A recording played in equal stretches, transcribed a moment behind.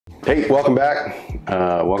Hey, welcome back.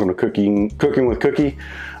 Welcome to Cooking with Cookie.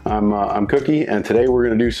 I'm Cookie, and today we're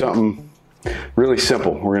going to do something really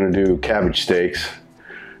simple. We're going to do cabbage steaks.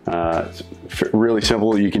 It's really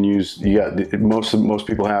simple. You can use. Most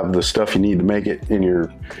people have the stuff you need to make it in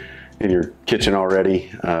your kitchen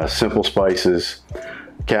already. Simple spices.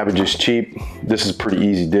 Cabbage is cheap. This is a pretty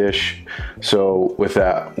easy dish. So with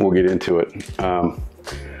that, we'll get into it.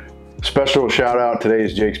 Special shout out, today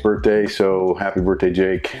is Jake's birthday, so happy birthday,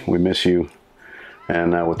 Jake. We miss you.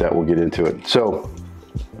 And with that, we'll get into it. So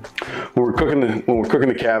when we're cooking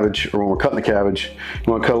the cabbage, or when we're cutting the cabbage,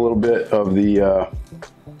 you want to cut a little bit of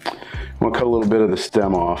the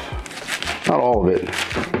stem off. Not all of it.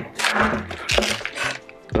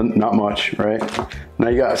 Not much, right? Now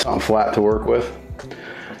you got something flat to work with.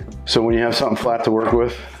 So when you have something flat to work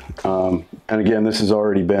with, and again, this has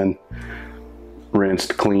already been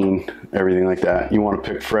rinsed, clean, everything like that. You want to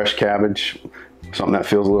pick fresh cabbage, something that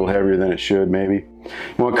feels a little heavier than it should, maybe.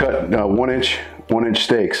 You want to cut 1 inch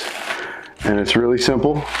steaks, and it's really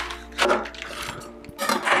simple.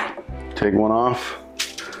 Take one off.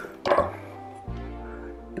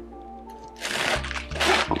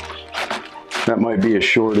 That might be a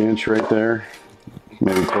short inch right there,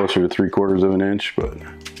 maybe closer to 3/4 of an inch, but.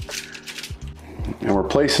 And we're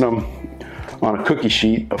placing them on a cookie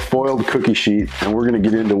sheet, a foiled cookie sheet, and we're going to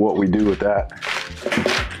get into what we do with that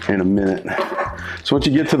in a minute. So once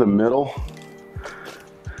you get to the middle,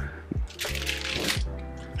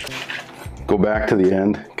 go back to the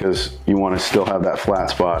end because you want to still have that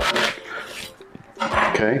flat spot.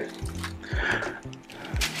 Okay.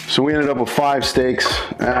 So we ended up with 5 steaks.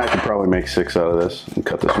 I could probably make 6 out of this and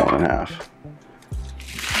cut this one in half.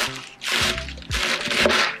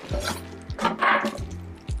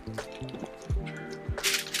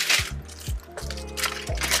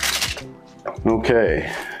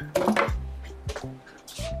 Okay.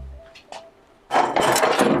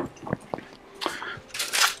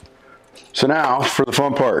 So now for the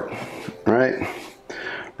fun part, right?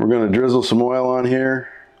 We're going to drizzle some oil on here.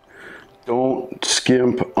 Don't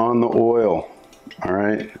skimp on the oil, all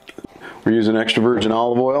right? We're using extra virgin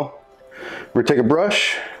olive oil. We're going to take a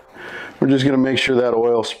brush. We're just going to make sure that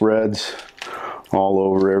oil spreads all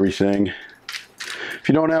over everything. If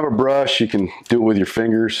you don't have a brush, you can do it with your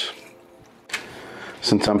fingers.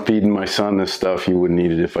 Since I'm feeding my son this stuff, he wouldn't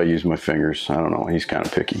eat it if I used my fingers. I don't know, he's kind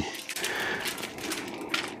of picky.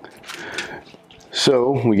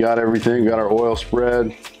 So we got everything, got our oil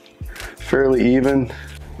spread fairly even.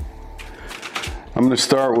 I'm gonna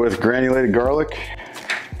start with granulated garlic.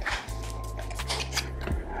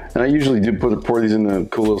 And I usually do pour these in the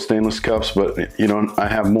cool little stainless cups, but you know, I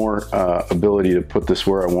have more ability to put this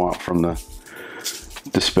where I want from the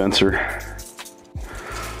dispenser.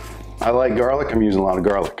 I like garlic, I'm using a lot of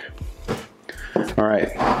garlic. All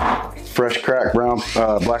right, fresh cracked brown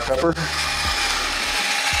black pepper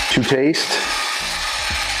to taste.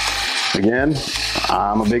 Again,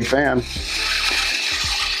 I'm a big fan.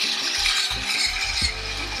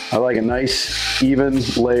 I like a nice even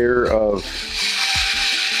layer of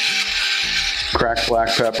cracked black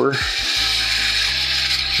pepper.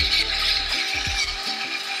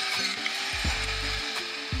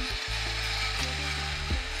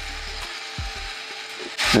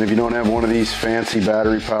 And if you don't have one of these fancy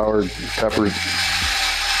battery-powered pepper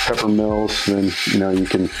mills, then you know you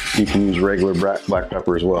can use regular black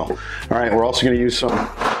pepper as well. All right, we're also going to use some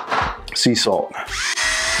sea salt.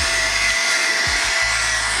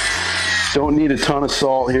 Don't need a ton of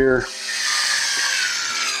salt here.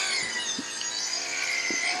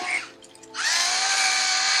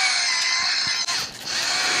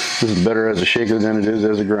 This is better as a shaker than it is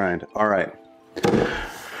as a grind. All right.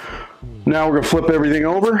 Now we're going to flip everything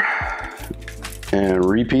over and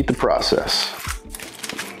repeat the process.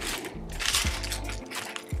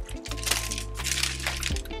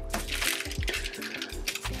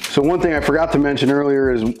 So one thing I forgot to mention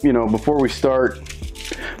earlier is, you know, before you start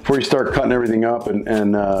cutting everything up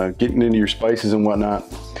and getting into your spices and whatnot,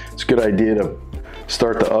 it's a good idea to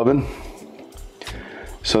start the oven.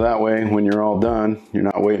 So that way, when you're all done, you're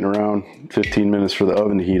not waiting around 15 minutes for the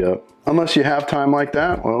oven to heat up. Unless you have time like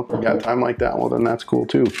that. Well, if you got time like that, well then that's cool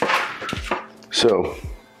too. So,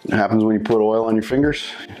 it happens when you put oil on your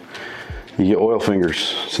fingers. You get oil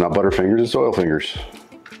fingers. It's not butter fingers, it's oil fingers.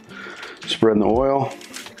 Spreading the oil.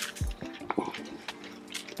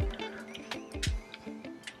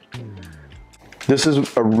 This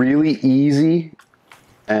is a really easy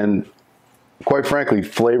and, quite frankly,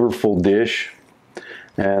 flavorful dish.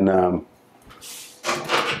 And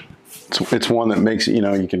it's one that makes it, you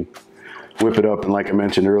know, you can whip it up, and like I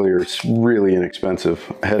mentioned earlier, it's really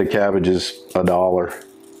inexpensive. A head of cabbage is $1.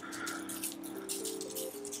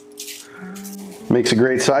 Makes a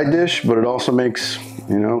great side dish, but it also makes,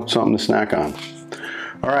 you know, something to snack on.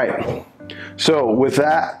 All right, so with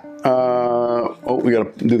that, oh, we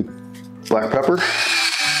gotta do black pepper.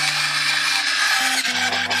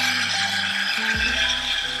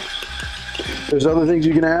 There's other things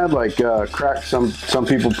you can add, like crack. Some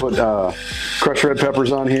people put crushed red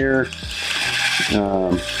peppers on here,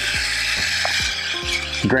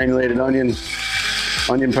 granulated onion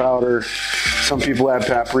powder. Some people add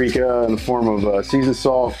paprika in the form of seasoned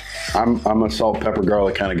salt. I'm a salt, pepper,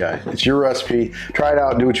 garlic kind of guy. It's your recipe. Try it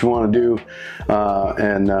out. Do what you want to do,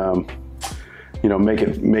 and you know, make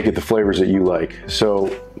it the flavors that you like.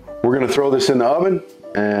 So we're gonna throw this in the oven,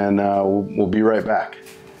 and we'll be right back.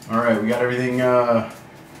 All right, we got everything on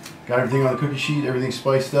the cookie sheet. Everything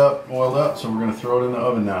spiced up, oiled up. So we're gonna throw it in the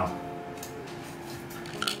oven now.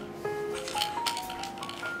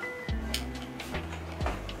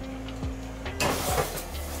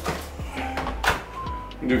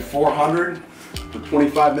 Do 400 for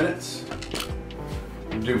 25 minutes.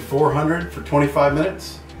 Do 400 for 25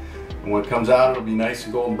 minutes. And when it comes out, it'll be nice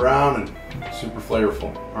and golden brown and super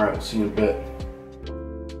flavorful. All right, we'll see you in a bit.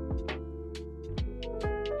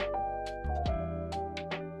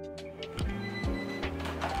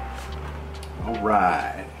 All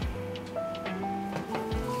right.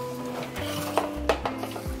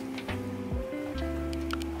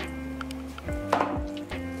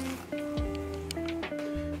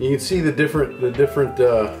 You can see the different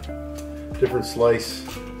slice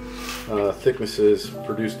thicknesses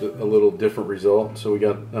produced a little different result. So we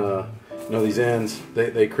got you know, these ends,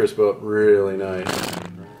 they crisp up really nice.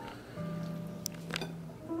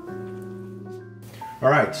 All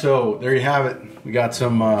right, so there you have it. We got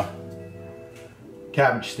some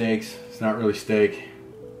cabbage steaks. It's not really steak,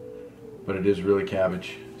 but it is really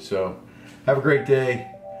cabbage. So have a great day.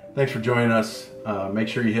 Thanks for joining us. Make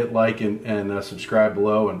sure you hit like and subscribe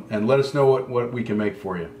below, and let us know what we can make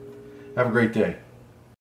for you. Have a great day.